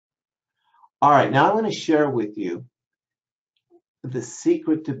All right, now I'm going to share with you the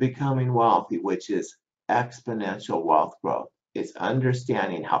secret to becoming wealthy, which is exponential wealth growth. It's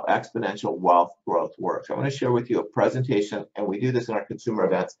understanding how exponential wealth growth works. I'm going to share with you a presentation, and we do this in our consumer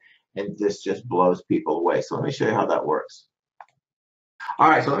events, and this just blows people away. So let me show you how that works. All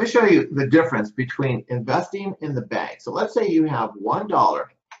right, so let me show you the difference between investing in the bank. So let's say you have $1,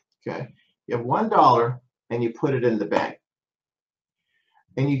 okay? You have $1 and you put it in the bank,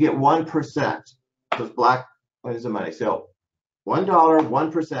 and you get 1%. So it's black, what is the money? So $1,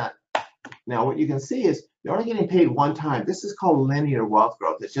 1%. Now what you can see is you're only getting paid one time. This is called linear wealth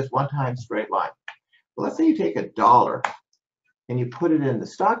growth. It's just one time straight line. Well, let's say you take $1 and you put it in the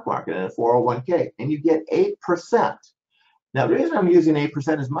stock market in a 401k and you get 8%. Now the reason I'm using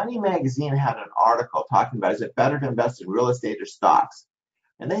 8% is Money Magazine had an article talking about, is it better to invest in real estate or stocks?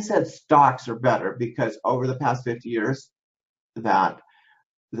 And they said stocks are better because over the past 50 years that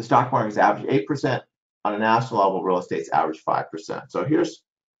the stock market has averaged 8%. On a national level, real estate's averaged 5%. So here's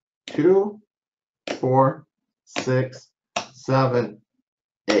 2, 4, 6, 7,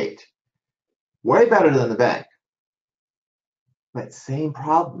 8. Way better than the bank. But same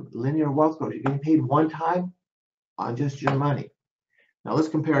problem, linear wealth growth. You're getting paid one time on just your money. Now let's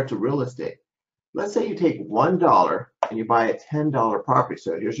compare it to real estate. Let's say you take $1 and you buy a $10 property.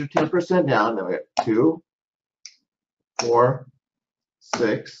 So here's your 10% down. Then we got 2, 4,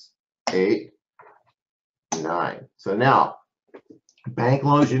 6, 8, 9. So now bank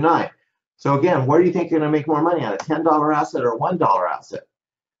loans you 9. So again, where do you think you're going to make more money on, a $10 asset or a $1 asset?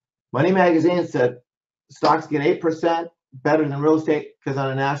 Money Magazine said stocks get 8% better than real estate because on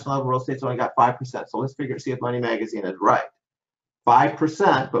a national level, real estate's only got 5%. So let's see if Money Magazine is right.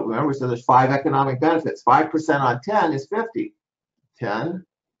 5%, but remember we said there's 5 economic benefits. 5% on 10 is 50. 10,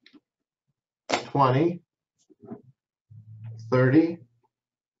 20, 30,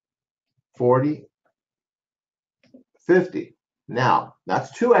 40, 50. Now,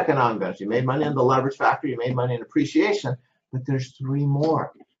 that's 2 economic benefits. You made money on the leverage factor, you made money in appreciation, but there's 3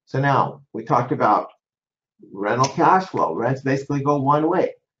 more. So now, we talked about rental cash flow. Rents basically go one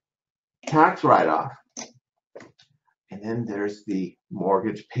way. Tax write-off. And then there's the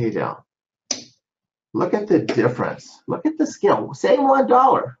mortgage pay down. Look at the difference. Look at the scale. Same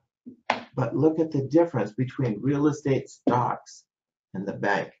 $1, but look at the difference between real estate, stocks, and the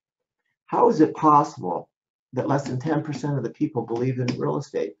bank. How is it possible that less than 10% of the people believe in real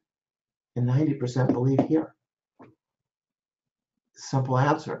estate and 90% believe here? Simple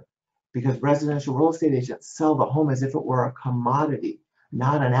answer. Because residential real estate agents sell the home as if it were a commodity,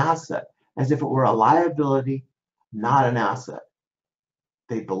 not an asset, as if it were a liability, not an asset.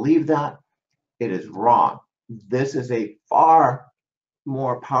 They believe that. It is wrong. This is a far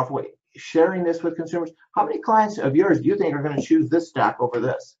more powerful way. Sharing this with consumers. How many clients of yours do you think are going to choose this stack over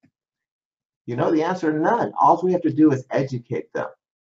this? You know the answer, none. All we have to do is educate them.